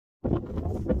Okay,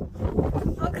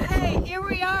 here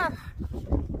we are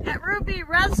at Ruby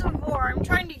Reservoir. I'm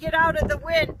trying to get out of the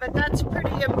wind, but that's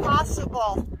pretty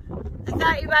impossible. I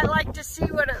thought you might like to see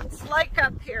what it's like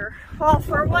up here. Well,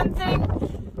 for one thing,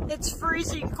 it's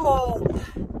freezing cold.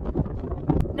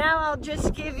 Now I'll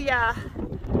just give you a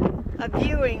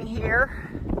viewing here.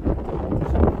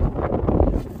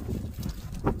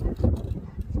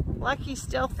 Lucky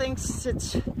still thinks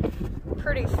it's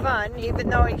pretty fun, even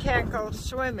though he can't go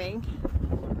swimming.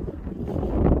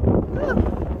 Whew.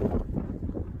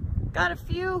 Got a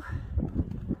few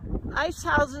ice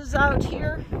houses out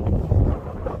here.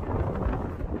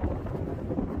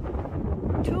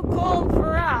 Too cold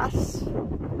for us.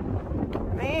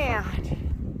 Man,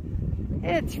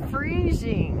 it's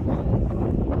freezing.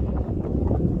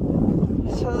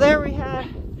 So there we had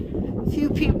a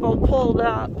few people pulled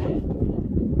up.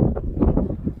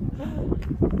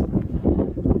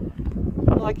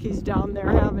 Lucky's down there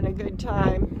having a good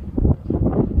time.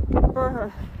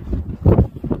 Brr.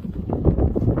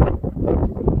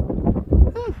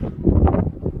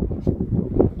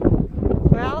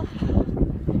 Well,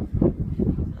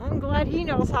 I'm glad he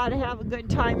knows how to have a good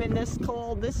time in this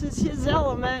cold. This is his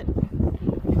element.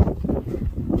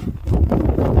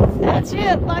 That's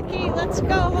it, Lucky. Let's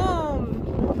go home.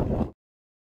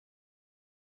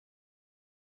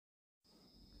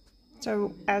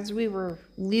 So as we were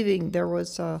leaving, there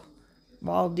was a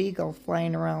bald eagle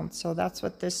flying around. So that's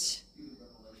what this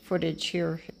footage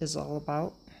here is all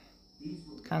about.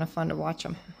 Kind of fun to watch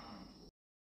them.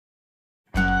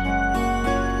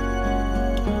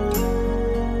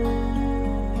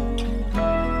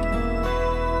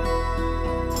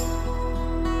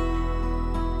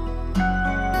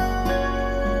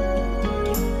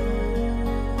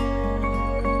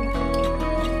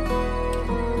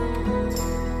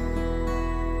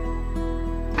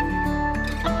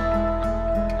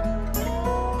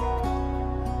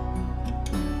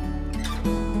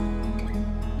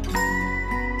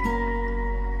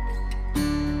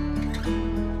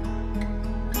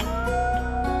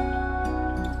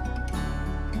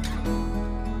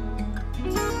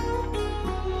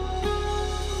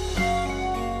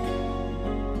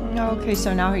 Okay,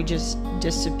 so now he just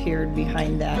disappeared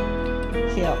behind that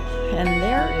hill. And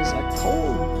there is a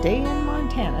cold day in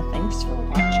Montana. Thanks for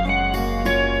watching.